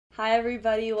Hi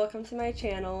everybody, welcome to my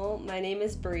channel. My name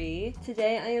is Bree.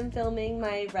 Today I am filming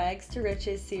my Rags to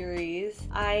Riches series.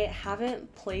 I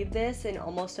haven't played this in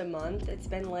almost a month. It's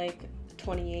been like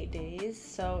 28 days,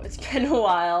 so it's been a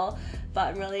while, but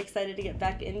I'm really excited to get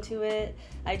back into it.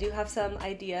 I do have some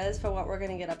ideas for what we're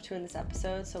gonna get up to in this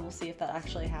episode, so we'll see if that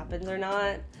actually happens or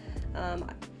not.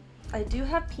 I do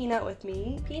have Peanut with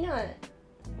me. Peanut,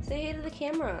 say hey to the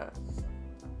camera.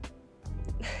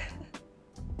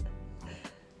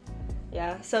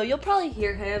 Yeah, so you'll probably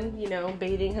hear him, you know,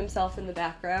 bathing himself in the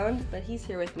background, but he's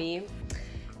here with me.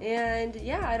 And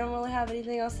yeah, I don't really have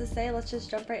anything else to say. Let's just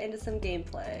jump right into some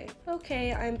gameplay.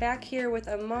 Okay, I'm back here with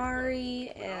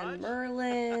Amari and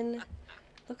Merlin.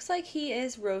 Looks like he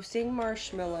is roasting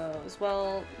marshmallows.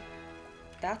 Well,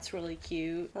 that's really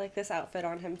cute. I like this outfit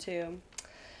on him too.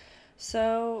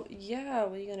 So yeah,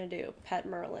 what are you gonna do? Pet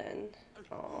Merlin.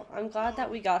 Oh, I'm glad that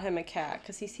we got him a cat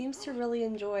because he seems to really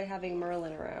enjoy having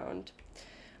Merlin around.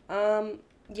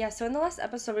 Yeah, so in the last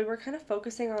episode we were kind of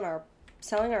focusing on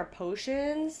selling our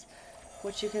potions,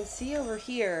 which you can see over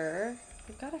here.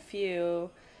 We've got a few.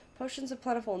 Potions of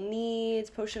Plentiful Needs,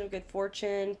 Potion of Good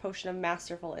Fortune, Potion of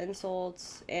Masterful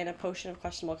Insults, and a Potion of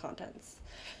Questionable Contents.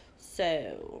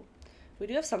 So we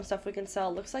do have some stuff we can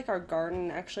sell. Looks like our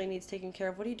garden actually needs taken care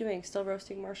of. What are you doing? Still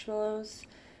roasting marshmallows?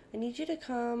 I need you to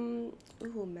come...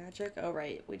 Ooh, magic. Oh,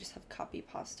 right. We just have copy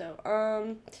pasta.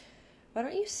 Why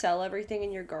don't you sell everything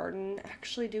in your garden?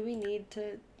 Actually, do we need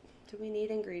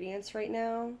ingredients right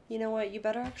now? You know what? You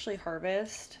better actually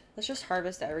harvest. Let's just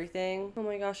harvest everything. Oh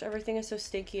my gosh, everything is so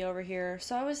stinky over here.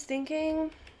 So I was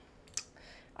thinking...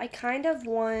 I kind of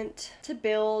want to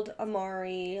build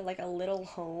Amari like a little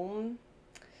home.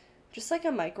 Just like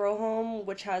a micro home,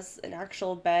 which has an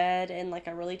actual bed and like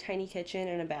a really tiny kitchen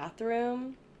and a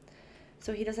bathroom.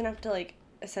 So he doesn't have to like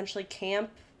essentially camp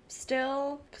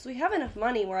still. Because we have enough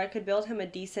money where I could build him a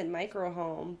decent micro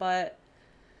home. But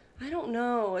I don't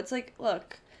know. It's like,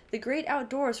 look, the great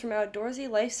outdoors from Outdoorsy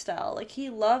Lifestyle. Like he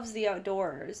loves the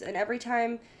outdoors. And every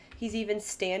time he's even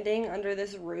standing under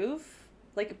this roof,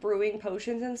 like brewing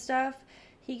potions and stuff,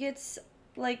 he gets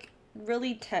like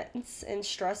really tense and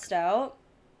stressed out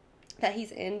that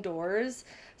he's indoors.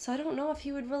 So I don't know if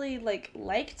he would really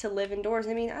like to live indoors.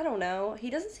 I mean, I don't know. He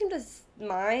doesn't seem to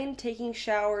mind taking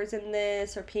showers in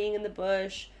this or peeing in the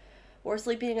bush or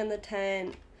sleeping in the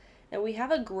tent. And we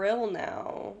have a grill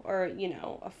now, or you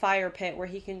know, a fire pit where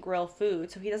he can grill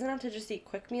food, so he doesn't have to just eat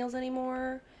quick meals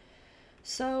anymore.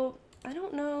 So I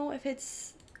don't know if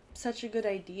it's such a good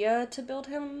idea to build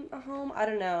him a home. I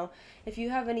don't know. If you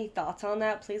have any thoughts on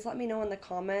that, please let me know in the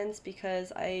comments,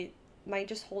 because I might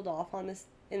just hold off on this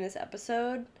in this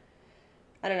episode.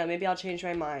 I don't know, maybe I'll change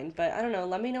my mind, but I don't know.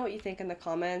 Let me know what you think in the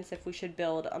comments, if we should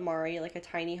build Amari like a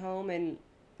tiny home and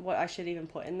what I should even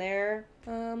put in there.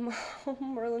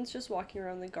 Merlin's just walking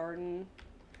around the garden.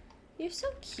 You're so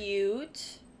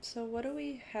cute. So what do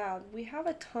we have? We have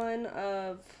a ton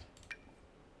of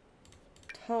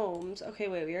tomes. Okay,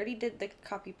 wait, we already did the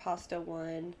copy pasta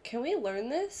one. Can we learn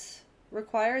this?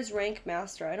 Requires rank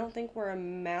master. I don't think we're a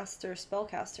master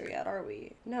spellcaster yet, are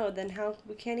we? No, then how?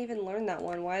 We can't even learn that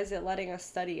one. Why is it letting us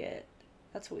study it?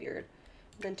 That's weird.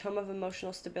 And then Tome of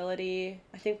Emotional Stability.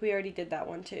 I think we already did that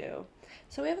one too.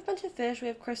 So we have a bunch of fish, we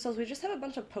have crystals, we just have a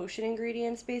bunch of potion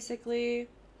ingredients basically.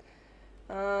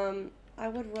 I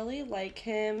would really like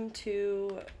him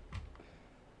to...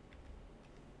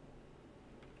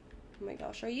 Oh my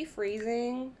gosh, are you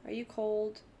freezing? Are you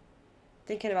cold?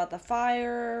 Thinking about the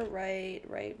fire, right.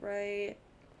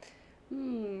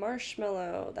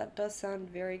 Marshmallow, that does sound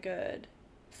very good.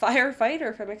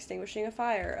 Firefighter from extinguishing a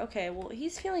fire. Okay, well,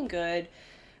 he's feeling good.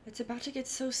 It's about to get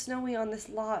so snowy on this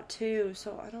lot, too,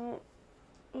 so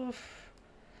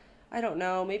I don't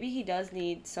know. Maybe he does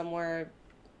need somewhere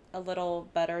a little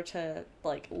better to,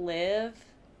 like, live.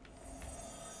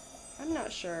 I'm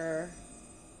not sure.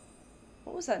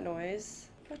 What was that noise?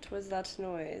 What was that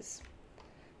noise?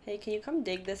 Hey, can you come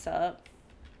dig this up?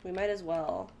 We might as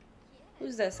well.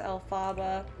 Who's this?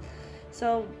 Alfaba.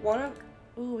 So,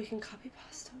 ooh, we can copy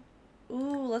pasta.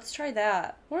 Ooh, let's try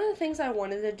that. One of the things I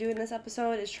wanted to do in this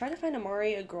episode is try to find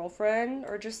Amari a girlfriend,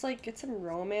 or just, like, get some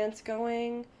romance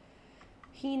going.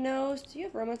 He knows. Do you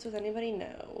have romance with anybody?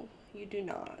 No, you do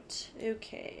not.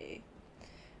 Okay.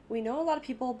 We know a lot of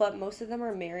people, but most of them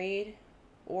are married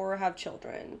or have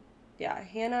children. Yeah,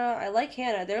 Hannah, I like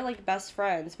Hannah. They're like best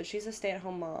friends, but she's a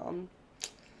stay-at-home mom.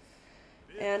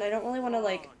 And I don't really want to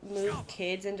like move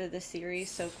kids into the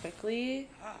series so quickly.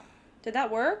 Did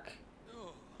that work?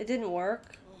 It didn't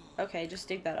work? Okay, just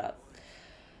dig that up.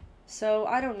 So,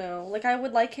 I don't know. Like, I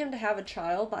would like him to have a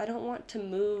child, but I don't want to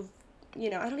move you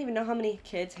know, I don't even know how many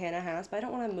kids Hannah has, but I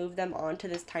don't want to move them onto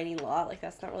this tiny lot. Like,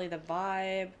 that's not really the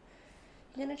vibe.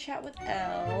 I'm gonna chat with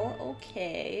Elle.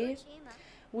 Okay.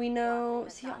 We know,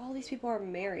 see, all these people are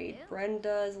married.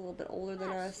 Brenda is a little bit older than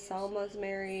us. Selma's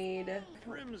married.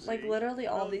 Like, literally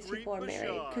all these people are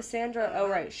married. Cassandra, oh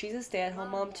right, she's a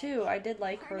stay-at-home mom too. I did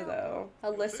like her though.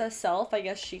 Alyssa Self, I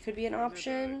guess she could be an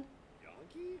option.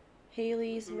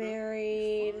 Haley's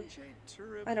married.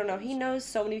 I don't know, he knows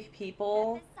so many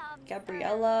people.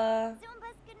 Gabriella.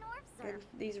 And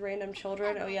these random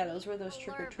children. Oh yeah, those were those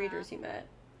trick-or-treaters you met.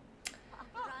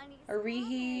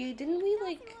 Arihi, didn't we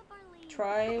like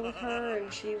try with her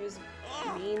and she was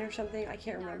mean or something? I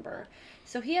can't remember.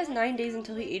 So he has 9 days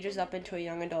until he ages up into a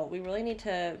young adult. We really need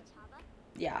to,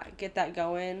 yeah, get that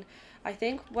going. I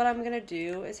think what I'm gonna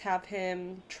do is have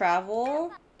him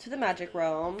travel to the magic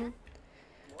realm.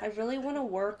 I really want to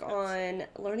work on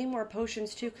learning more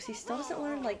potions too, because he still doesn't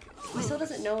learn, like, he still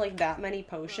doesn't know like that many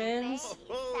potions.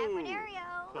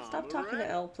 Stop talking to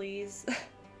Elle, please.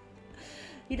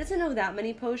 He doesn't know that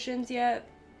many potions yet,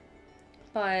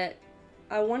 but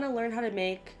I want to learn how to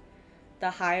make the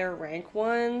higher rank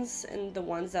ones and the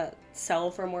ones that sell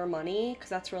for more money, because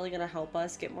that's really going to help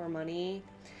us get more money.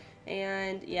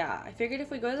 And yeah, I figured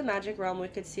if we go to the magic realm, we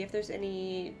could see if there's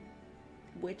any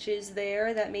witches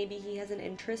there that maybe he has an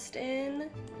interest in.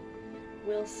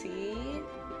 We'll see.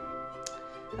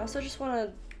 I also just want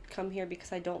to come here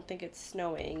because I don't think it's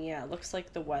snowing. Yeah, it looks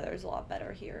like the weather's a lot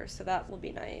better here, so that will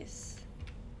be nice.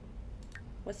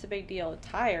 What's the big deal?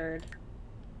 Tired?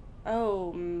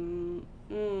 Oh,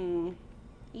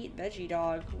 eat veggie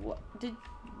dog.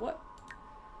 What?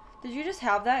 Did you just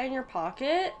have that in your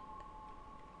pocket?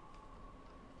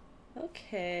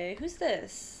 Okay, who's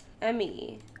this?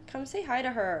 Emmy. Come say hi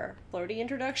to her. Flirty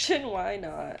introduction? Why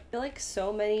not? I feel like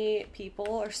so many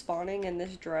people are spawning in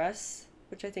this dress,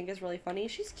 which I think is really funny.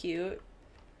 She's cute.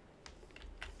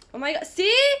 Oh my god.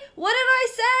 See? What did I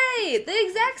say? The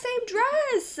exact same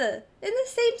dress! In the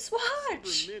same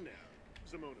swatch!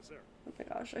 Oh my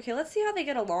gosh. Okay, let's see how they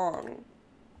get along.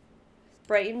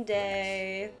 Brighten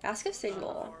day. Ask if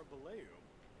single.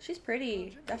 She's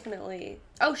pretty. Definitely.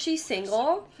 Oh, she's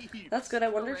single? That's good. I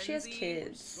wonder if she has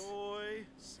kids.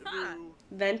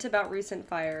 Vent about recent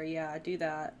fire. Yeah, do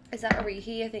that. Is that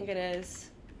Arihi? I think it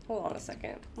is. Hold on a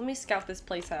second. Let me scout this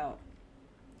place out.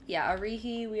 Yeah,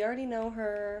 Arihi, we already know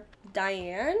her.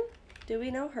 Diane? Do we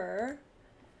know her?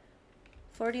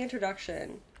 Flirty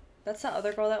introduction. That's that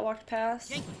other girl that walked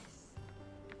past.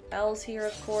 Elle's here,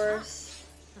 of course.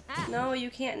 No,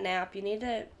 you can't nap. You need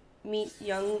to meet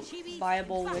young,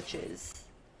 viable witches.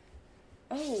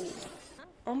 Oh.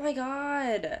 Oh my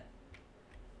god.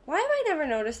 Why have I never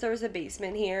noticed there was a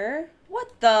basement here?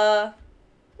 What the?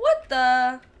 What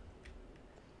the?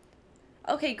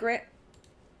 Okay, Grant.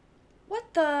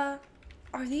 What the?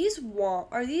 Are these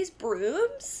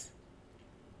brooms?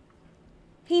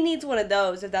 He needs one of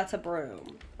those if that's a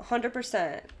broom.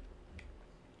 100%.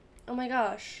 Oh my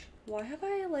gosh. Why have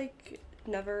I, like,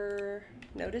 never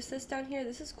noticed this down here?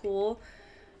 This is cool.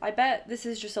 I bet this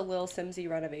is just a Lil Simsy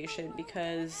renovation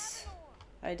because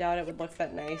I doubt it would look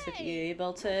that nice if EA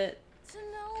built it.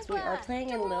 Because we are playing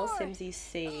in Lil Simsy's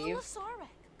save.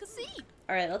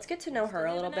 Alright, let's get to know her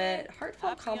a little bit.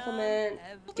 Heartfelt compliment.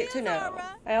 Get to know.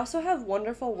 I also have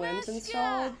Wonderful Whims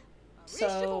installed,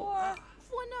 so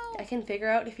I can figure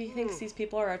out if he thinks these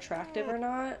people are attractive or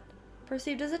not.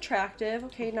 Perceived as attractive.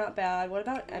 Okay, not bad. What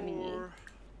about Emmy?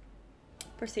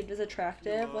 Perceived as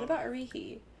attractive. What about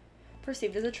Arihi?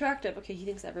 Perceived as attractive. Okay, he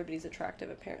thinks everybody's attractive,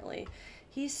 apparently.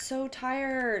 He's so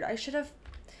tired. I should have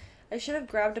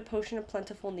grabbed a potion of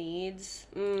plentiful needs.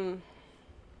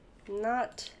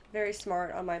 Not very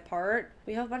smart on my part.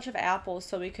 We have a bunch of apples,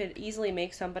 so we could easily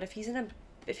make some, but if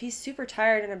he's super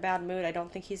tired and in a bad mood, I don't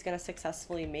think he's gonna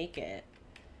successfully make it.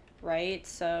 Right?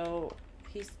 So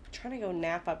he's trying to go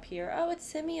nap up here. Oh, it's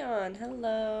Simeon.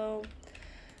 Hello.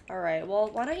 Alright, well,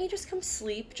 why don't you just come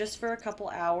sleep just for a couple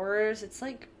hours? It's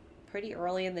like pretty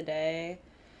early in the day.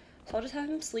 So I'll just have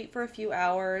him sleep for a few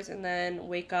hours and then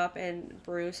wake up and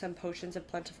brew some potions of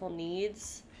plentiful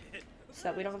needs so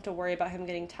that we don't have to worry about him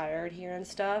getting tired here and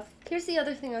stuff. Here's the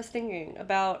other thing I was thinking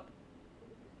about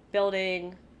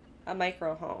building a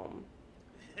micro home.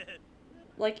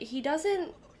 Like, he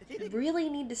doesn't really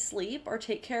need to sleep or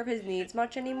take care of his needs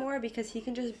much anymore because he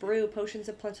can just brew potions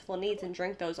of plentiful needs and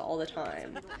drink those all the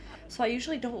time. So I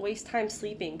usually don't waste time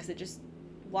sleeping because it just,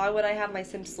 why would I have my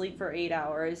sim sleep for 8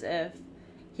 hours if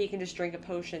he can just drink a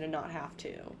potion and not have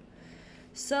to?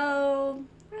 So,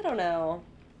 I don't know.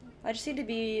 I just need to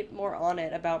be more on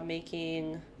it about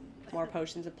making more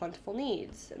potions of plentiful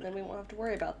needs, and then we won't have to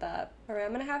worry about that. Alright,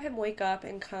 I'm gonna have him wake up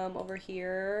and come over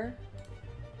here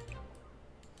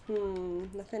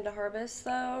Nothing to harvest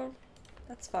though.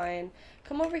 That's fine.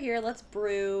 Come over here, let's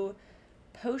brew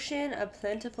Potion of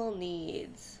Plentiful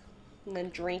Needs. And then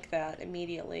drink that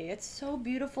immediately. It's so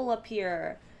beautiful up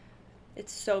here.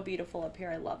 It's so beautiful up here,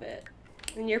 I love it.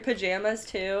 In your pajamas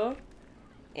too.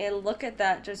 And look at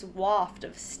that just waft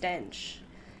of stench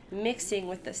mixing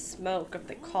with the smoke of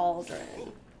the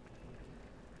cauldron.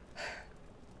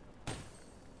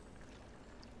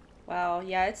 Wow,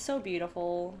 yeah, it's so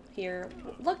beautiful here.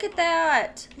 Look at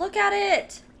that! Look at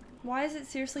it! Why is it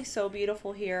seriously so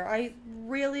beautiful here? I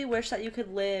really wish that you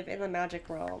could live in the magic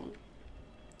realm.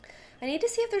 I need to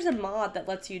see if there's a mod that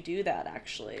lets you do that,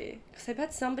 actually. Because I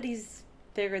bet somebody's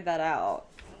figured that out.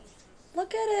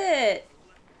 Look at it!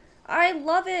 I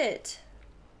love it!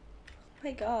 Oh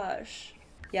my gosh.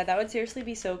 Yeah, that would seriously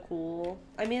be so cool.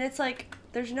 I mean, it's like,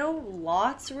 there's no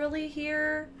lots really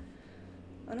here.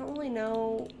 I don't really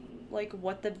know, like,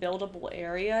 what the buildable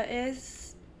area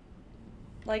is.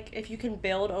 Like, if you can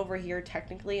build over here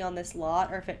technically on this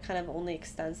lot, or if it kind of only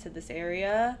extends to this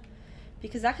area.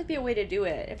 Because that could be a way to do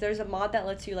it. If there's a mod that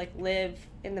lets you, like, live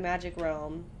in the magic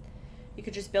realm, you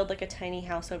could just build, like, a tiny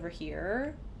house over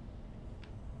here.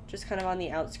 Just kind of on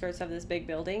the outskirts of this big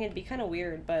building. It'd be kind of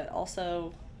weird, but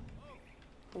also,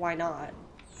 why not?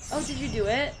 Oh, did you do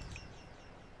it?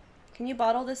 Can you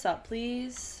bottle this up,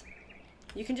 please?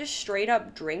 You can just straight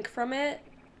up drink from it.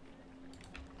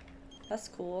 That's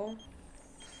cool.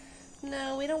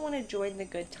 No, we don't want to join the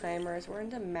good timers. We're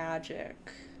into magic.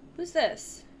 Who's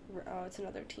this? Oh, it's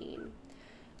another teen.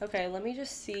 Okay, let me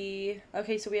just see.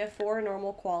 Okay, so we have 4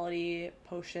 normal quality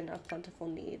Potion of Plentiful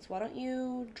Needs. Why don't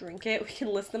you drink it? We can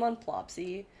list them on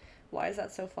Plopsy. Why is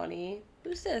that so funny?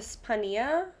 Who's this?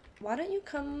 Pania? Why don't you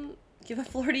come give a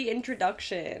flirty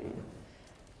introduction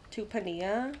to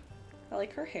Pania? I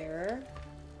like her hair.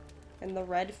 And the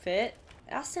red fit.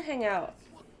 Ask to hang out.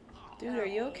 Dude, are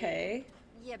you okay?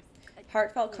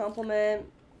 Heartfelt compliment.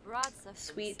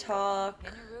 Sweet talk.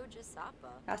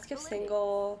 Ask if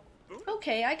single.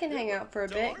 Okay, I can hang out for a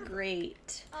bit.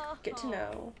 Great. Get to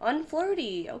know.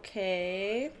 Unflirty.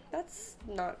 Okay. That's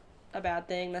not a bad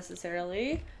thing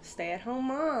necessarily. Stay at home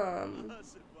mom.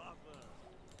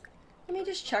 Let me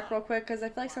just check real quick because I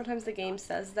feel like sometimes the game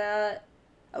says that.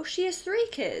 Oh, she has 3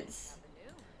 kids.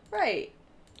 Right.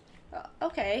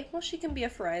 Okay, well she can be a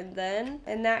friend then.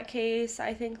 In that case,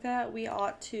 I think that we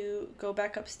ought to go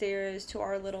back upstairs to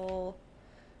our little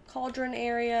cauldron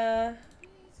area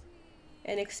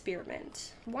and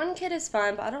experiment. 1 kid is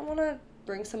fine, but I don't want to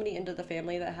bring somebody into the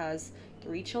family that has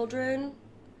 3 children.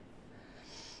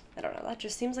 I don't know, that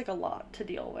just seems like a lot to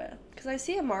deal with. Because I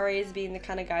see AMARI as being the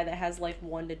kind of guy that has like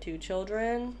 1 to 2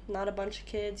 children, not a bunch of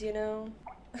kids, you know?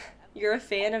 You're a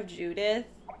fan of Judith?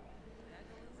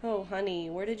 Oh,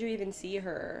 honey, where did you even see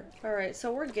her? Alright,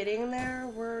 so we're getting there.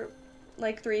 We're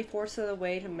like 3/4 of the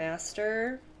way to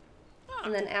master.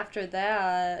 And then after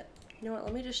that, you know what,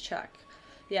 let me just check.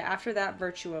 Yeah, after that,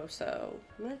 virtuoso.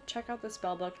 I'm gonna check out the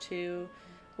spell book too.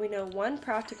 We know 1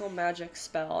 practical magic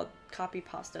spell, copy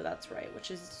pasta, that's right,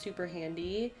 which is super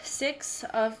handy. 6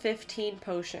 of 15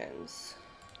 potions.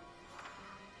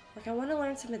 Like, I want to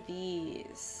learn some of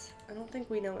these. I don't think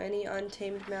we know any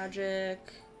untamed magic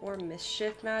or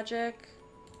mischief magic.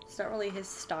 It's not really his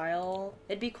style.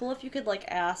 It'd be cool if you could like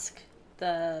ask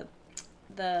the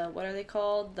what are they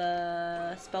called?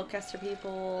 The spellcaster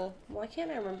people. Why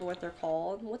can't I remember what they're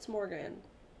called? What's Morgan?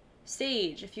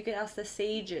 Sage. If you could ask the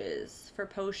sages for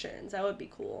potions, that would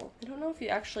be cool. I don't know if you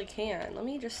actually can. Let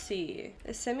me just see.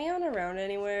 Is Simeon around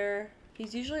anywhere?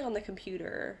 He's usually on the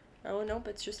computer. Oh, nope,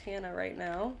 it's just Hannah right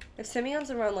now. If Simeon's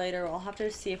around later, I'll have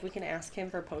to see if we can ask him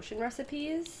for potion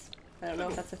recipes. I don't know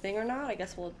if that's a thing or not. I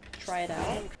guess we'll try it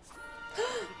out.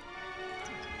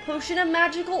 Potion of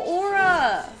Magical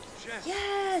Aura!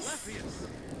 Yes!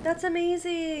 That's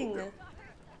amazing!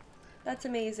 That's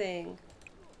amazing.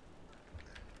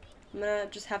 I'm gonna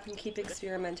just have him keep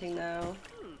experimenting though.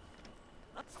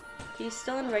 He's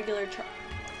still in regular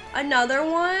Another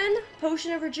one?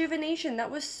 Potion of Rejuvenation. That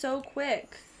was so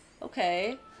quick.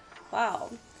 Okay. Wow.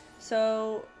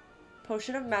 So,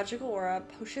 Potion of Magical Aura.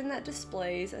 Potion that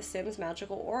displays a Sim's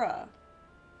magical aura.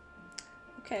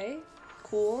 Okay.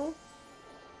 Cool.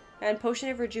 And Potion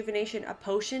of Rejuvenation. A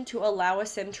potion to allow a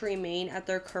Sim to remain at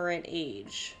their current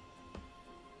age.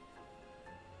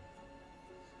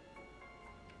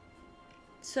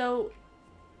 So,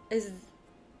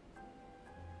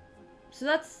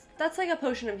 that's like a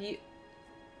potion of youth.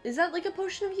 Is that like a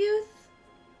potion of youth?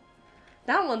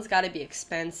 That one's gotta be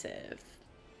expensive.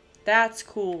 That's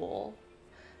cool.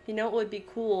 You know what would be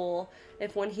cool?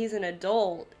 If when he's an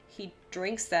adult, he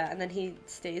drinks that and then he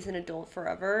stays an adult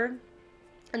forever.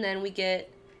 And then we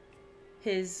get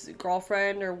his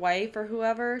girlfriend or wife or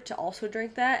whoever to also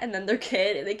drink that, and then their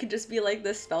kid, and they could just be like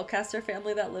this spellcaster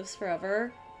family that lives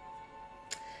forever.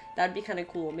 That'd be kind of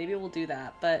cool. Maybe we'll do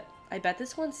that, but I bet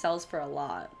this one sells for a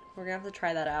lot. We're gonna have to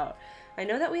try that out. I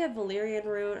know that we have valerian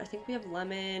root, I think we have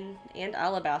lemon and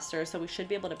alabaster, so we should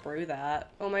be able to brew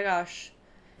that. Oh my gosh.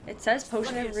 It says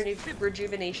potion of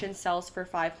rejuvenation sells for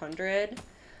 500,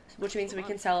 which means we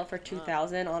can sell it for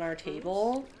 2,000 on our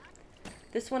table.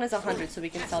 This one is 100, so we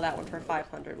can sell that one for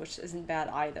 500, which isn't bad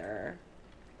either.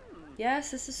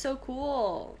 Yes, this is so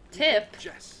cool. Tip.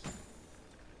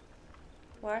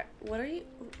 What are you?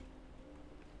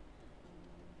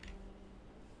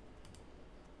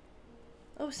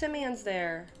 Oh, Simeon's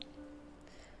there.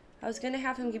 I was gonna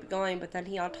have him keep going, but then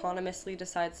he autonomously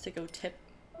decides to go tip.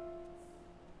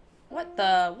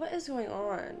 What is going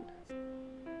on?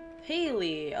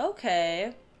 Haley,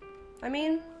 okay. I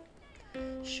mean,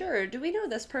 sure, do we know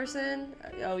this person?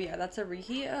 Oh yeah, that's a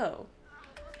Rihi. Oh.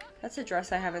 That's a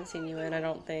dress I haven't seen you in, I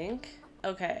don't think.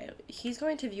 Okay, he's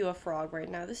going to view a frog right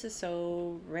now. This is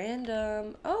so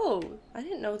random. Oh, I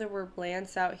didn't know there were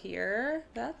plants out here.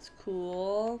 That's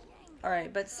cool.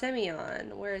 Alright, but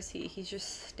Simeon, where is he? He's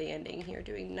just standing here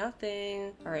doing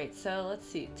nothing. Alright, so let's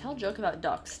see. Tell a joke about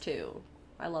ducks too.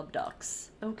 I love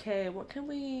ducks. Okay, what can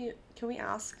we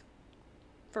ask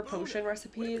for potion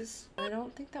recipes? I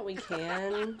don't think that we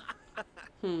can.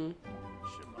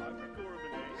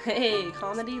 Hey,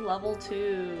 comedy level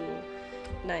 2.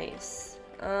 Nice.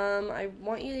 I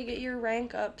want you to get your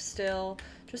rank up still.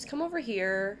 Just come over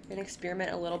here and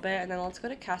experiment a little bit, and then let's go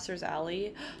to Caster's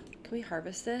Alley. Can we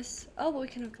harvest this? Oh, but we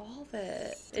can evolve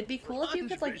it. It'd be cool if you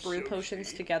could like brew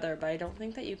potions together, but I don't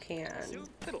think that you can.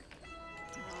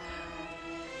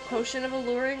 Potion of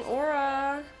alluring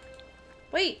aura.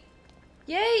 Wait.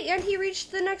 Yay, and he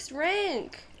reached the next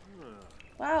rank.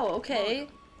 Wow, okay.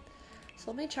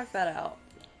 So let me check that out.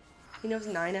 He knows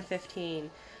 9 of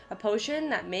 15. A potion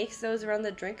that makes those around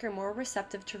the drinker more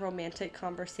receptive to romantic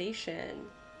conversation.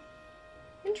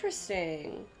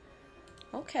 Interesting.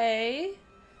 Okay.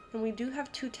 And we do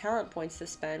have 2 talent points to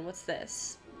spend. What's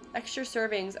this? Extra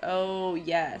servings. Oh,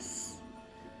 yes.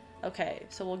 Okay,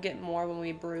 so we'll get more when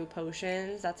we brew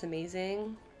potions. That's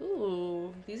amazing.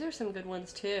 Ooh, these are some good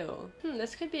ones too.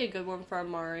 This could be a good one for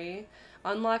Amari.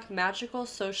 Unlock magical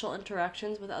social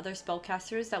interactions with other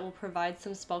spellcasters that will provide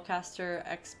some spellcaster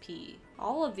XP.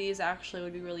 All of these actually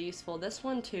would be really useful. This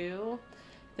one too.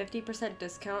 50%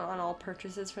 discount on all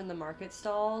purchases from the market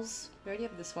stalls. We already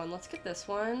have this one. Let's get this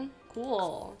one.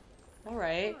 Cool.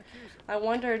 Alright. I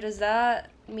wonder, does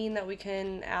that mean that we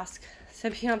can ask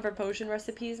Simeon for potion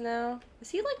recipes now?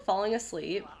 Is he like falling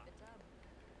asleep?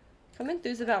 Come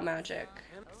enthuse about magic.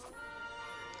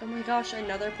 Oh my gosh,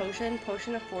 another potion.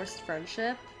 Potion of forced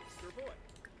friendship.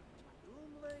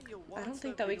 I don't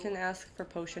think that we can ask for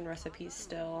potion recipes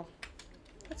still.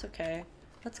 That's okay.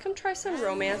 Let's come try some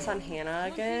romance on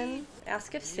Hannah again.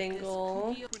 Ask if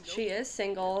single. She is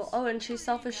single. Oh, and she's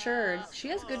self-assured. She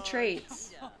has good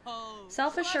traits.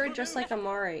 Self-assured just like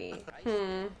Amari.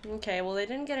 Okay, well they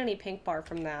didn't get any pink bar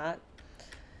from that.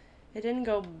 It didn't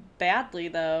go badly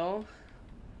though.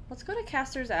 Let's go to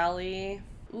Caster's Alley.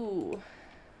 Ooh.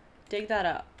 Dig that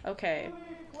up. Okay.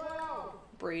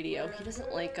 Brady. Oh, he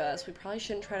doesn't like us. We probably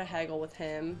shouldn't try to haggle with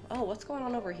him. Oh, what's going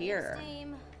on over here?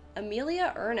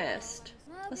 Amelia Ernest.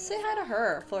 Let's say hi to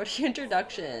her. Flirty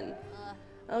introduction.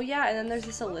 Oh yeah, and then there's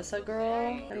this Alyssa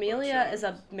girl. Amelia is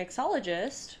a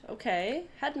mixologist. Okay.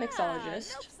 Head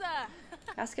mixologist.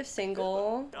 Ask if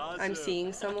single. I'm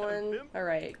seeing someone.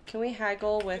 Alright, can we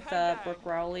haggle with Brooke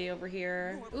Rowley over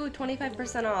here? Ooh,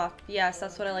 25% off. Yes,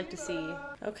 that's what I like to see.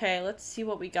 Okay, let's see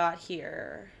what we got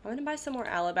here. I'm gonna buy some more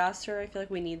alabaster. I feel like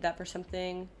we need that for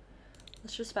something.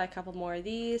 Let's just buy a couple more of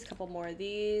these, couple more of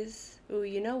these. Ooh,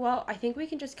 you know what? I think we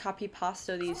can just copy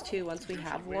pasta these too once we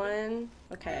have one.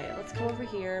 Okay, let's come over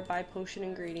here, buy potion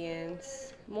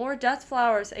ingredients. More death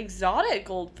flowers, exotic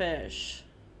goldfish.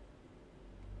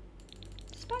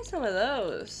 Let's buy some of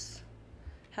those.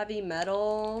 Heavy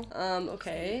metal.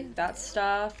 Okay, that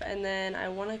stuff. And then I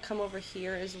want to come over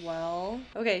here as well.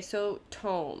 Okay, so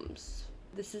tomes.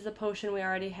 This is a potion we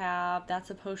already have.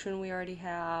 That's a potion we already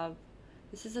have.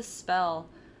 This is a spell.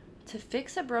 To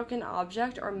fix a broken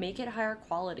object or make it higher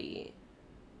quality.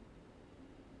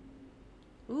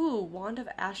 Ooh, Wand of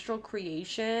Astral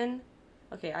Creation.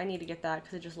 Okay, I need to get that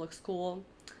because it just looks cool.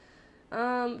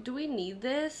 Do we need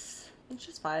this? Let's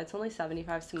just buy it. It's only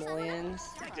 75 simoleons.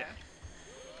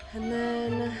 And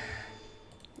then,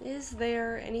 is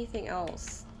there anything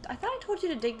else? I thought I told you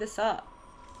to dig this up.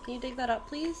 Can you dig that up,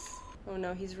 please? Oh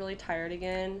no, he's really tired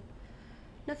again.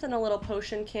 Nothing a little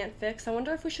potion can't fix. I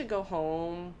wonder if we should go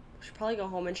home. We should probably go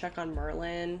home and check on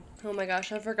Merlin. Oh my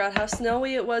gosh, I forgot how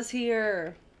snowy it was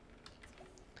here.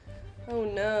 Oh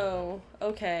no.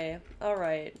 Okay,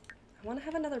 alright. I want to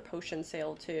have another potion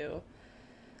sale too.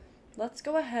 Let's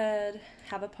go ahead,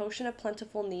 have a potion of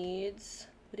plentiful needs.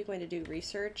 What are you going to do?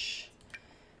 Research?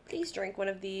 Please drink one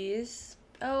of these.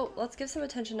 Oh, let's give some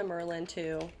attention to Merlin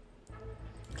too.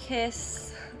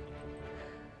 Kiss.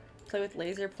 Play with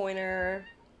laser pointer.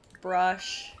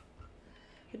 Brush.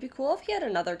 It'd be cool if he had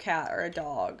another cat or a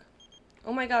dog.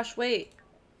 Oh my gosh, wait.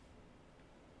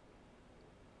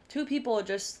 2 people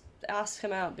just asked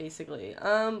him out, basically.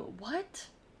 What?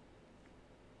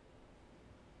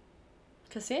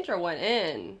 Cassandra went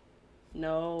in.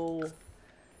 No.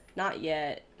 Not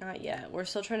yet. Not yet. We're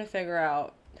still trying to figure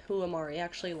out who Amari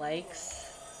actually likes.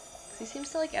 He seems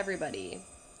to like everybody.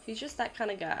 He's just that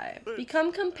kind of guy.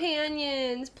 Become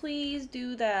companions. Please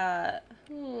do that.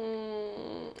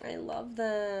 I love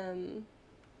them.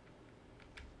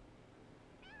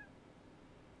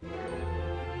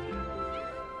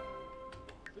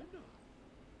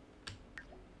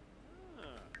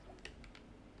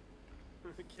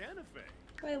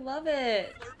 I love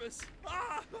it.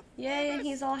 Yay, and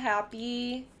he's all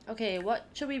happy. Okay, what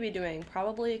should we be doing?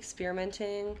 Probably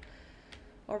experimenting.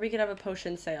 Or we could have a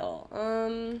potion sale.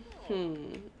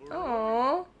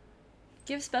 Aww.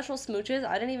 Give special smooches?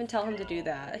 I didn't even tell him to do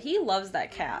that. He loves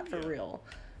that cat, for real.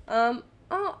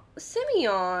 Oh,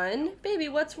 Simeon! Baby,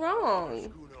 what's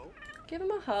wrong? Give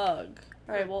him a hug.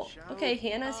 Alright, well, okay,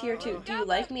 Hannah's here too. Do you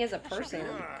like me as a person?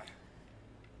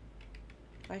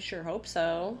 I sure hope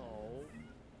so.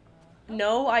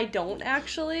 No, I don't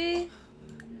actually.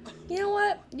 You know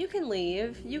what? You can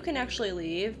leave. You can actually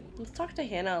leave. Let's talk to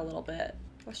Hannah a little bit.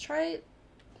 Let's try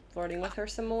flirting with her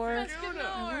some more. I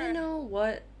want to know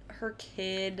what her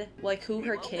kid, like who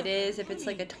her kid is, if it's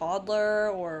like a toddler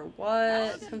or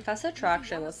what. Confess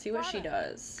attraction. Let's see what she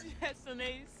does.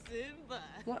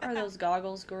 What are those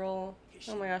goggles, girl?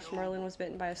 Oh my gosh, Merlin was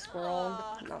bitten by a squirrel.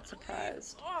 I'm not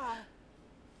surprised.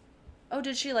 Oh,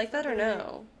 did she like that or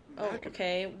no? Oh,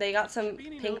 okay. They got some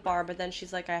pink bar, but then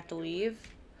she's like, I have to leave.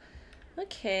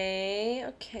 Okay,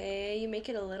 okay. You make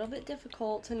it a little bit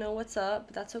difficult to know what's up,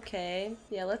 but that's okay.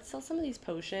 Yeah, let's sell some of these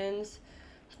potions.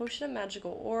 Potion of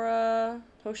magical aura.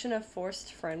 Potion of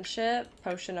forced friendship.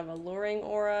 Potion of alluring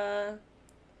aura.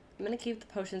 I'm gonna keep the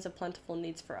potions of plentiful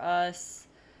needs for us.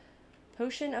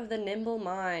 Potion of the nimble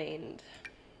mind.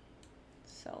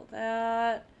 Sell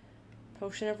that.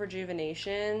 Potion of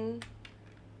rejuvenation.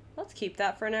 Let's keep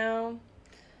that for now.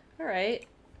 Alright.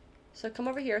 So come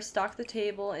over here, stock the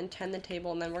table, and tend the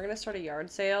table, and then we're going to start a yard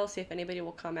sale, see if anybody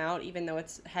will come out, even though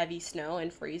it's heavy snow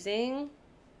and freezing.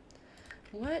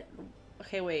 What?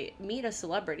 Okay, wait. Meet a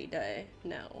celebrity day.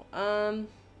 No. Oh,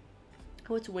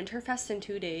 it's Winterfest in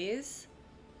 2 days?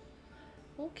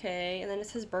 Okay, and then it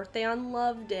says birthday on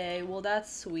Love Day. Well,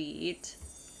 that's sweet.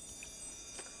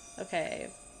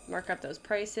 Okay. Mark up those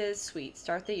prices. Sweet.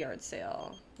 Start the yard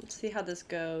sale. Let's see how this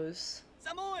goes.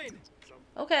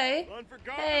 Okay.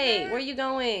 Hey, where are you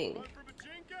going?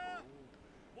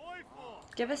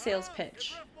 Give a sales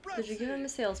pitch. Did you give him a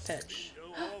sales pitch?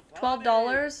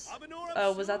 $12?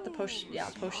 Oh, was that the potion? Yeah,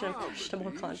 potion of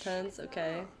questionable contents.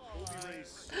 Okay.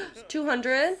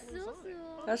 200?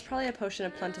 That's probably a potion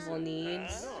of plentiful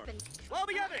needs.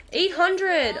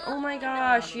 800! Oh my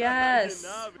gosh, yes!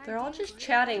 They're all just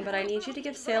chatting, but I need you to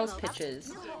give sales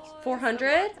pitches.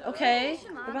 400? Okay.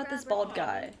 What about this bald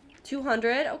guy?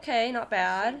 200? Okay, not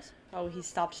bad. Oh, he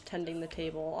stopped tending the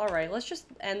table. Alright, let's just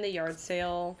end the yard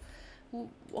sale.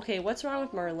 Okay, what's wrong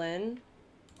with Merlin?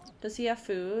 Does he have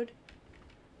food?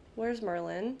 Where's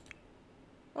Merlin?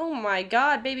 Oh my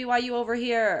god, baby, why are you over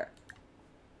here?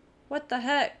 What the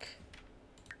heck?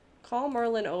 Call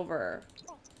Merlin over.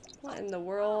 What in the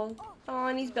world? Oh,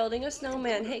 and he's building a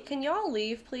snowman. Hey, can y'all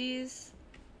leave, please?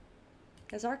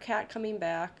 Is our cat coming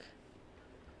back?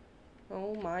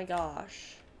 Oh my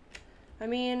gosh. I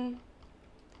mean,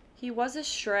 he was a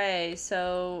stray,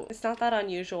 so it's not that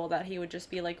unusual that he would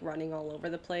just be like running all over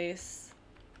the place.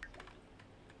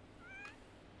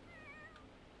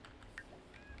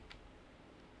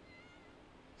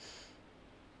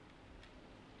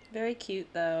 Very cute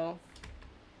though.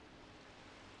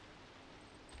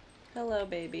 Hello,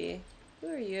 baby. Who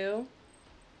are you?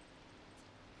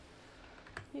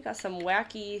 You got some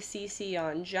wacky CC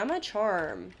on. Gemma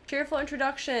Charm. Cheerful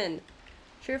introduction.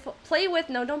 Cheerful. Play with.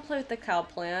 No, don't play with the cow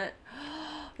plant.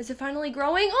 Is it finally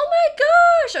growing? Oh my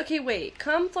gosh! Okay, wait.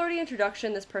 Come flirty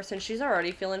introduction. This person, she's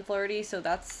already feeling flirty, so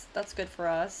that's good for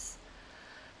us.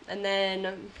 And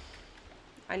then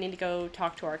I need to go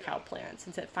talk to our cow plant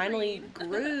since it finally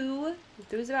grew.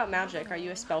 Enthused about magic. Are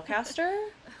you a spellcaster?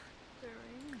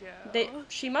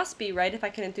 She must be, right, if I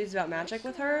can enthuse about magic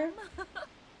with her.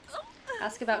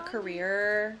 Ask about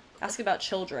career. Ask about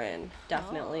children,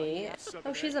 definitely.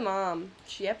 Oh, she's a mom.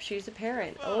 Yep, she's a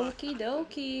parent. Okie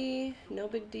dokie. No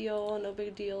big deal, no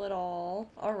big deal at all.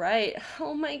 Alright.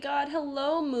 Oh my god,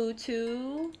 hello,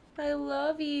 Mutu. I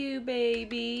love you,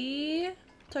 baby.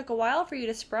 Took a while for you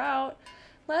to sprout.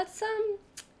 Let's,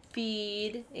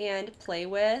 feed and play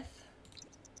with.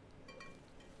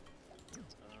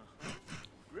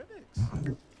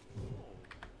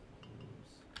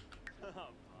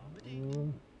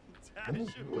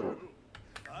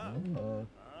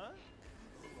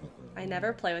 I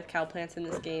never play with cow plants in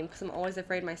this game because I'm always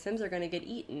afraid my Sims are going to get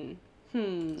eaten.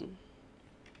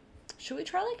 Should we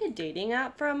try like a dating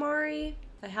app for Amari?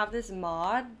 I have this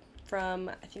mod from,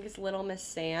 I think it's Little Miss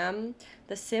Sam,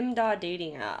 the Sim.da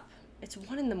dating app. It's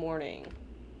 1 in the morning.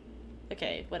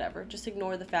 Okay, whatever. Just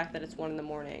ignore the fact that it's 1 in the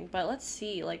morning. But let's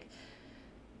see, like,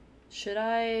 should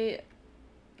I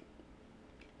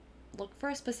look for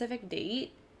a specific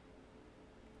date?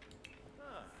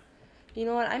 You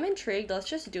know what? I'm intrigued. Let's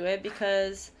just do it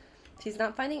because he's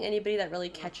not finding anybody that really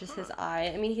catches his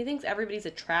eye. I mean, he thinks everybody's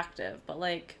attractive, but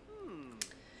like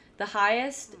the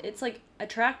highest, it's like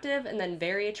attractive and then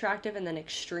very attractive and then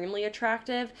extremely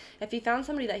attractive. If he found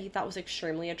somebody that he thought was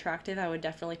extremely attractive, I would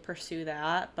definitely pursue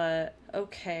that. But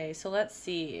okay, so let's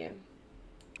see.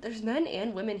 There's men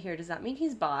and women here. Does that mean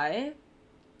he's bi?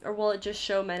 Or will it just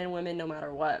show men and women no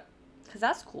matter what? Because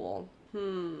that's cool.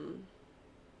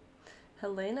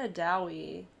 Helena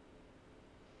Dowie.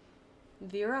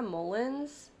 Vera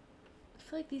Mullins. I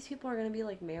feel like these people are going to be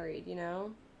like married, you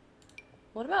know?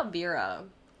 What about Vera?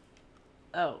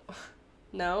 Oh.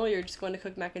 No, you're just going to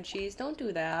cook mac and cheese? Don't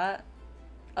do that.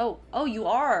 Oh, you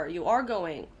are. You are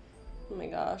going. Oh my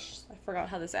gosh. I forgot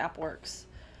how this app works.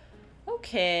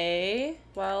 Okay.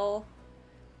 Well,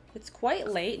 it's quite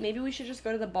late. Maybe we should just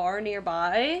go to the bar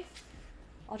nearby.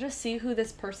 I'll just see who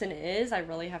this person is. I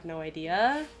really have no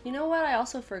idea. You know what? I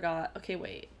also forgot. Okay,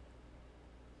 wait.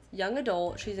 Young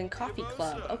adult. She's in coffee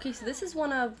club. Okay, so this is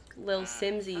one of Lil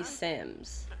Simsy's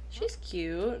Sims. She's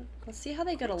cute. Let's see how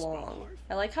they get along.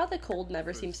 I like how the cold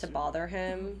never seems to bother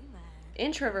him.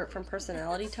 Introvert from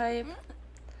personality type.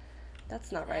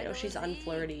 That's not right. Oh, she's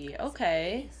unflirty.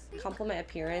 Okay. Compliment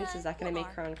appearance. Is that going to make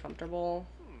her uncomfortable?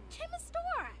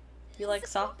 You like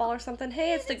softball or something?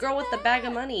 Hey, it's the girl with the bag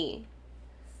of money.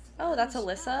 Oh, that's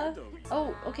Alyssa?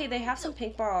 Oh, okay, they have some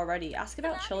pink bar already. Ask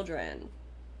about children.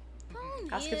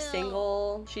 Ask if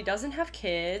single. She doesn't have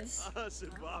kids.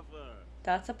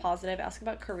 That's a positive. Ask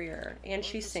about career. And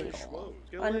she's single.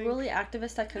 Unruly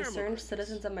activist that concerned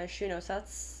citizens of my Shuno. So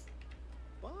that's...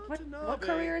 What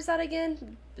career is that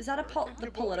again? Is that the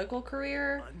political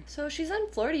career? So she's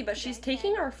unflirty, but she's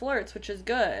taking our flirts, which is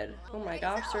good. Oh my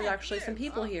gosh, there's actually some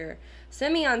people here.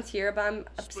 Simeon's here, but I'm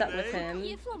upset with him.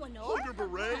 He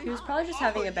was probably just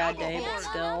having a bad day, but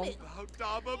still.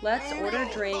 Let's order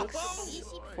drinks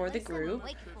for the group.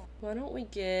 Why don't we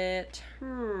get...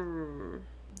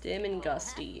 Dim and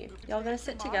Gusty. Y'all gonna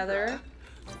sit together?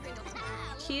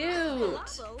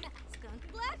 Cute!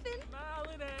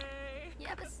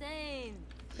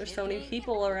 There's so many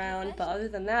people around, but other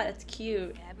than that, it's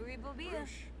cute.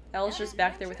 Elle's just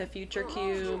back there with a future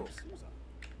cube.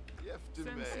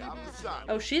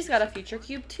 Oh, she's got a future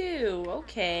cube too.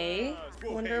 Okay.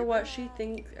 Wonder what she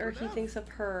thinks or he thinks of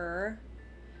her.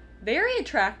 Very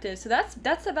attractive. So that's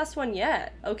the best one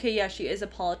yet. Okay, yeah, she is a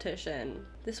politician.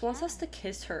 This wants us to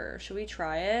kiss her. Should we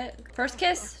try it? First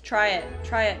kiss? Try it.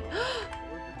 Try it.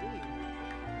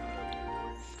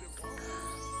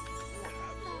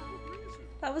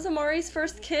 That was Amari's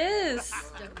first kiss.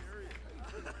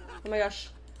 Oh my gosh.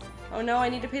 Oh no, I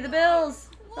need to pay the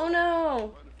bills. Oh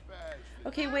no.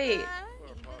 Okay, wait.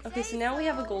 Okay, so now we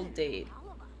have a gold date.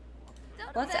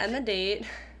 Let's end the date.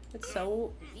 It's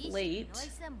so late.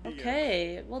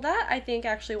 Okay, well that I think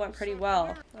actually went pretty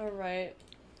well. Alright.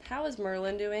 How is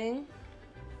Merlin doing?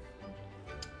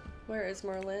 Where is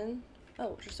Merlin?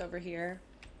 Oh, just over here.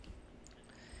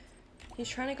 He's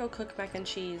trying to go cook mac and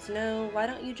cheese. No, why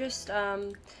don't you just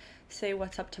say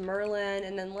what's up to Merlin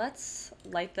and then let's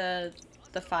light the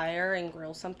fire and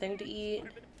grill something to eat.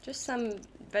 Just some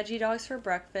veggie dogs for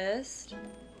breakfast.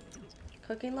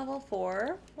 Cooking level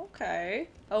 4. Okay.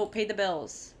 Oh, pay the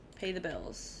bills. Pay the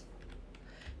bills.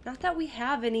 Not that we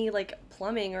have any like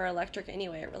plumbing or electric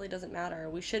anyway. It really doesn't matter.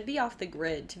 We should be off the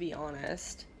grid, to be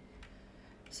honest.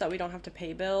 So we don't have to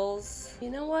pay bills.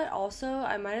 You know what? Also,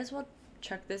 I might as well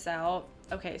check this out.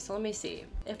 Okay, so let me see.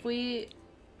 If we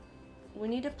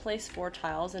need to place 4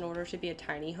 tiles in order to be a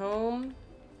tiny home.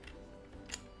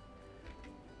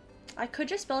 I could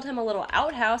just build him a little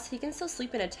outhouse. He can still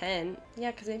sleep in a tent. Yeah,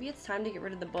 because maybe it's time to get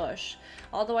rid of the bush.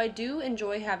 Although I do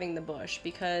enjoy having the bush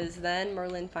because then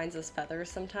Merlin finds us feathers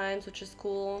sometimes, which is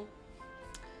cool.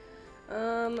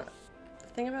 The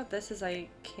thing about this is I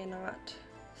cannot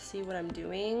see what I'm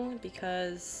doing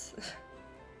because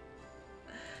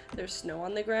there's snow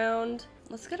on the ground.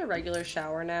 Let's get a regular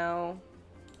shower now.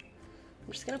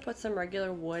 I'm just gonna put some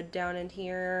regular wood down in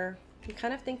here. I'm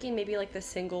kind of thinking maybe like the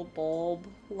single bulb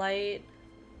light,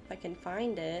 if I can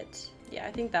find it. Yeah,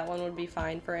 I think that one would be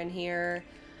fine for in here.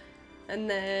 And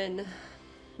then,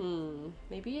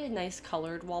 maybe a nice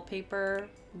colored wallpaper.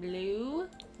 Blue,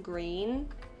 green.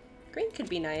 Green could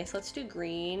be nice. Let's do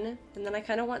green. And then I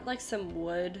kind of want like some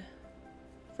wood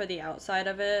for the outside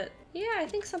of it. Yeah, I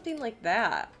think something like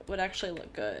that would actually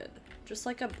look good. Just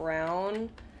like a brown.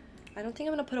 I don't think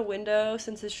I'm gonna put a window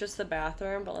since it's just the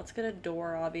bathroom, but let's get a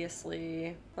door,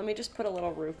 obviously. Let me just put a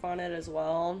little roof on it as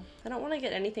well. I don't want to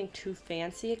get anything too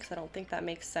fancy because I don't think that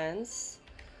makes sense.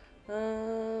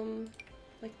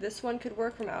 Like this one could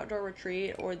work from Outdoor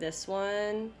Retreat, or this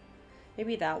one.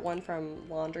 Maybe that one from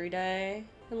Laundry Day.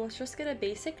 And let's just get a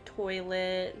basic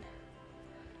toilet.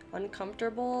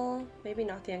 Uncomfortable. Maybe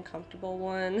not the uncomfortable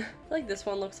one. I feel like this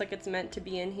one looks like it's meant to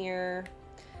be in here.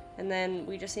 And then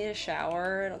we just need a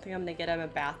shower. I don't think I'm gonna get him a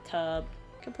bathtub.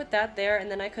 I can put that there, and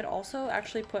then I could also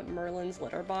actually put Merlin's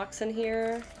litter box in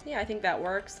here. Yeah, I think that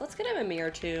works. Let's get him a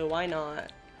mirror too, why not?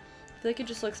 I feel like it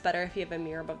just looks better if you have a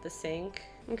mirror above the sink.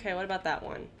 Okay, what about that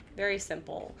one? Very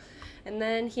simple. And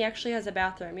then he actually has a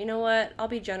bathroom. You know what? I'll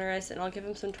be generous and I'll give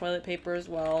him some toilet paper as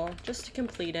well, just to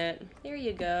complete it. There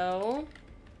you go.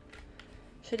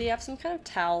 Should he have some kind of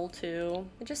towel too?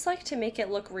 I just like to make it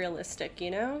look realistic,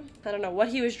 you know? I don't know what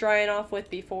he was drying off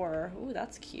with before. Ooh,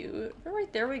 that's cute. All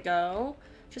right, there we go.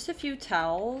 Just a few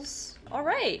towels. All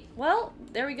right, well,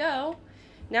 there we go.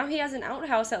 Now he has an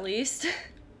outhouse at least.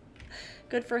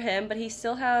 Good for him, but he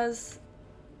still has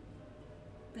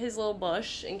his little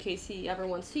bush in case he ever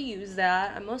wants to use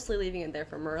that. I'm mostly leaving it there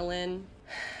for Merlin.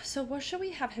 So what should we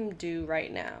have him do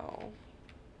right now?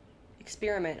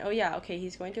 Experiment. Oh yeah, okay,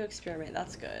 he's going to experiment.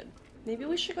 That's good. Maybe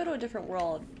we should go to a different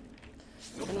world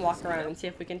and walk around and see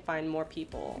if we can find more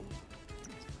people.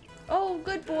 Oh,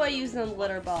 good boy using the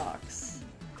litter box.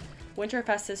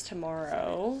 Winterfest is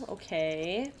tomorrow.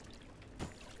 Okay.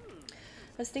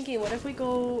 I was thinking, what if we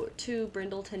go to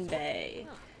Brindleton Bay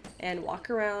and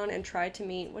walk around and try to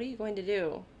meet... What are you going to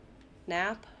do?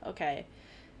 Nap? Okay.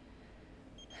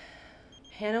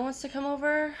 Hannah wants to come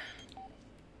over?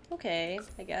 Okay,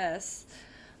 I guess.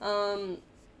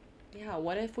 Yeah,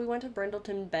 what if we went to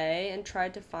Brindleton Bay and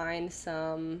tried to find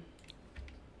some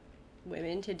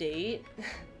women to date?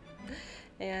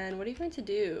 And what are you going to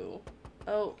do?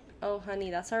 Oh,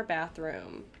 honey, that's our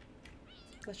bathroom.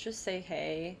 Let's just say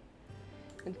hey.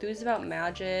 Enthused about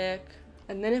magic.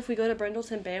 And then if we go to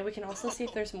Brindleton Bay, we can also see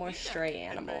if there's more stray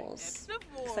animals.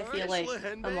 Because I feel like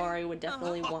Amari would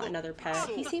definitely want another pet.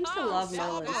 He seems to love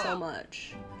Merlin so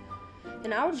much.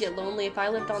 And I would get lonely if I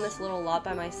lived on this little lot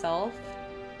by myself.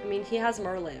 I mean, he has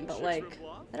Merlin, but like,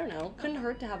 I don't know, couldn't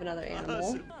hurt to have another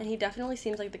animal. And he definitely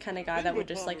seems like the kind of guy that would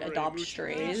just like adopt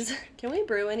strays. Can we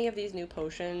brew any of these new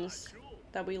potions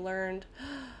that we learned?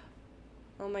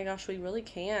 Oh my gosh, we really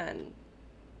can.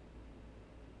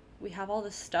 We have all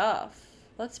this stuff.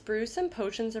 Let's brew some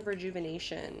potions of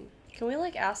rejuvenation. Can we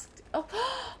like ask, oh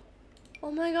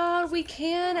my god, we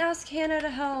can ask Hannah to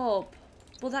help.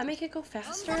 Will that make it go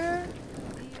faster?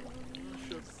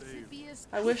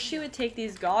 I wish she would take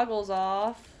these goggles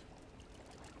off.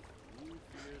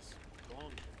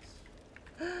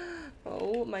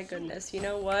 Oh my goodness, you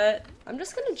know what? I'm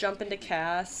just gonna jump into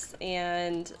Cass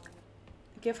and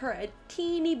give her a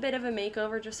teeny bit of a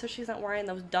makeover just so she's not wearing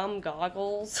those dumb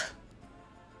goggles.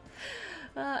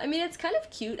 I mean, it's kind of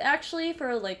cute actually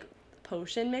for like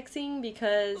potion mixing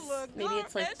because maybe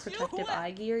it's like protective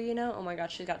eye gear, you know? Oh my god,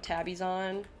 she's got tabbies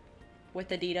on with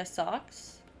Adidas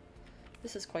socks.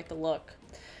 This is quite the look.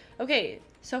 Okay,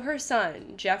 so her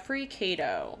son, Jeffrey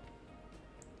Cato.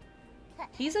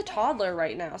 He's a toddler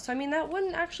right now, so I mean that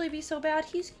wouldn't actually be so bad.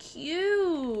 He's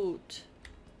cute.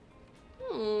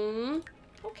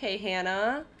 Okay,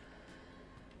 Hannah.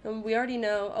 And we already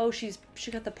know, oh, she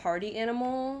got the party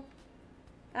animal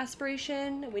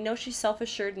aspiration. We know she's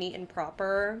self-assured, neat, and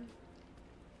proper.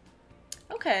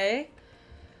 Okay.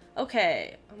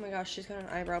 Okay. Oh my gosh, she's got an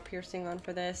eyebrow piercing on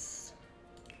for this.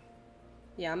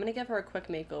 Yeah, I'm gonna give her a quick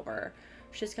makeover.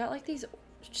 She's got like these...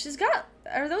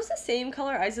 Are those the same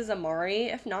color eyes as Amari?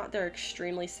 If not, they're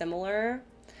extremely similar.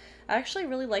 I actually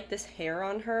really like this hair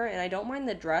on her, and I don't mind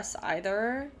the dress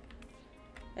either.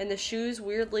 And the shoes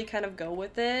weirdly kind of go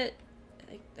with it.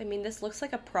 I mean, this looks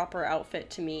like a proper outfit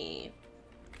to me.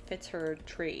 Fits her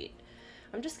trait.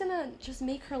 I'm just gonna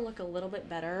make her look a little bit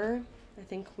better. I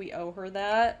think we owe her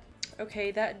that.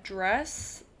 Okay, that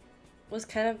dress was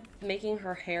kind of making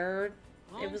her hair,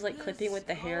 it was like clipping with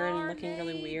the hair and looking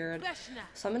really weird.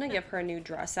 So I'm gonna give her a new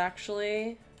dress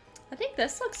actually. I think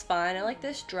this looks fun. I like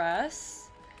this dress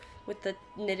with the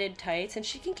knitted tights, and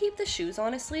she can keep the shoes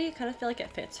honestly. I kind of feel like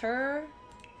it fits her.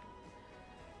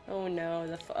 Oh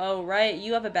no, oh right,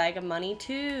 you have a bag of money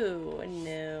too.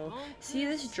 No. See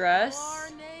this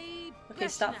dress? Okay,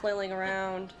 stop flailing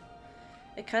around.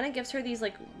 It kind of gives her these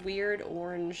like weird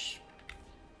orange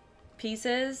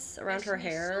pieces around her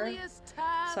hair.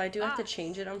 So I do have to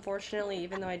change it unfortunately,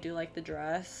 even though I do like the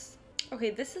dress.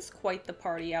 Okay, this is quite the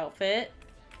party outfit.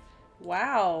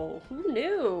 Wow, who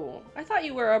knew? I thought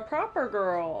you were a proper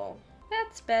girl.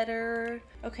 That's better.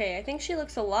 Okay, I think she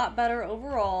looks a lot better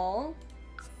overall.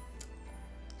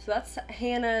 So that's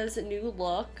Hannah's new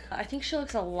look. I think she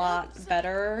looks a lot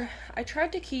better. I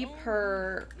tried to keep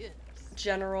her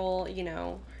general, you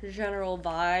know, general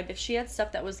vibe. If she had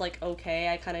stuff that was like okay,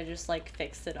 I kind of just like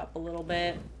fixed it up a little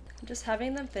bit. I'm just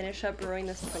having them finish up brewing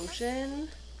this potion.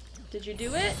 Did you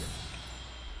do it?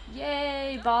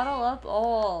 Yay, bottle up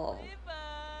all.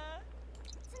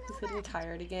 He's getting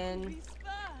tired again.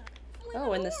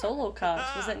 Oh, and the solo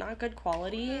cups. Was it not good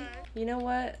quality? You know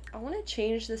what? I want to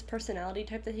change this personality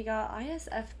type that he got.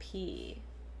 ISFP.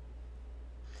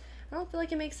 I don't feel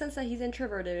like it makes sense that he's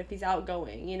introverted if he's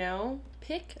outgoing, you know?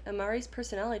 Pick Amari's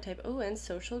personality type. Oh, and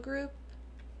social group.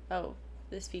 Oh,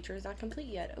 this feature is not complete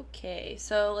yet. Okay,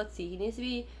 so let's see. He needs to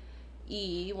be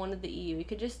E, one of the E. We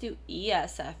could just do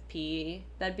ESFP.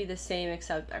 That'd be the same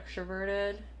except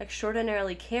extroverted.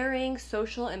 Extraordinarily caring,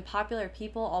 social, and popular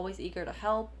people, always eager to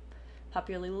help.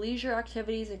 Popular leisure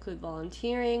activities include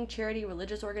volunteering, charity,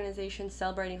 religious organizations,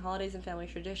 celebrating holidays and family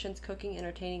traditions, cooking,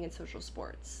 entertaining, and social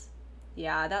sports.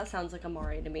 Yeah, that sounds like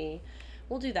Amari to me.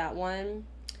 We'll do that one.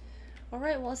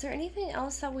 Alright, well, is there anything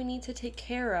else that we need to take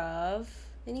care of?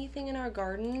 Anything in our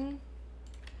garden?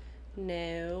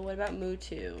 No. What about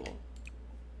Mutu?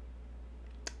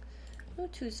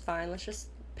 Mutu's fine. Let's just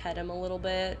pet him a little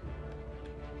bit.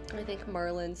 I think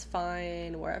Merlin's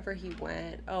fine wherever he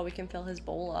went. Oh, we can fill his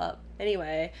bowl up.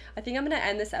 Anyway, I think I'm going to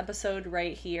end this episode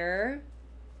right here.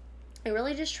 I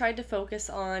really just tried to focus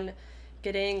on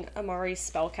getting Amari's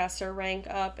spellcaster rank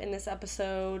up in this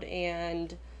episode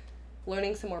and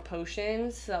learning some more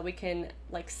potions so that we can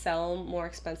like sell more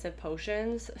expensive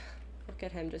potions. Look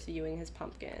at him just viewing his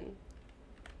pumpkin.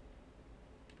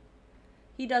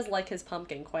 He does like his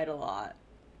pumpkin quite a lot.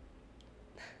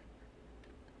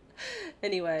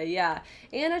 Anyway, yeah.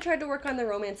 And I tried to work on the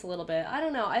romance a little bit. I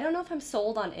don't know. I don't know if I'm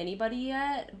sold on anybody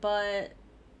yet, but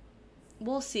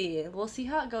we'll see. We'll see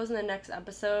how it goes in the next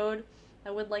episode. I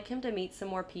would like him to meet some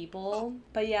more people.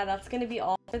 But yeah, that's going to be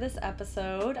all for this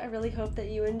episode. I really hope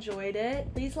that you enjoyed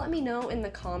it. Please let me know in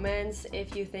the comments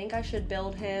if you think I should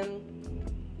build him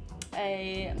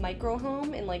a micro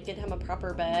home and like get him a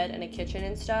proper bed and a kitchen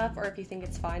and stuff, or if you think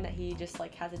it's fine that he just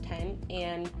like has a tent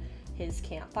and his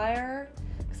campfire,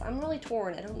 because I'm really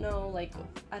torn. I don't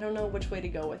know which way to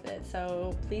go with it,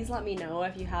 so please let me know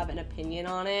if you have an opinion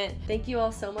on it. Thank you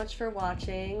all so much for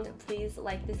watching. Please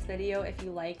like this video if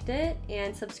you liked it,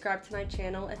 and subscribe to my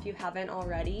channel if you haven't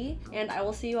already, and I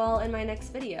will see you all in my next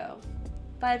video.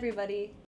 Bye everybody.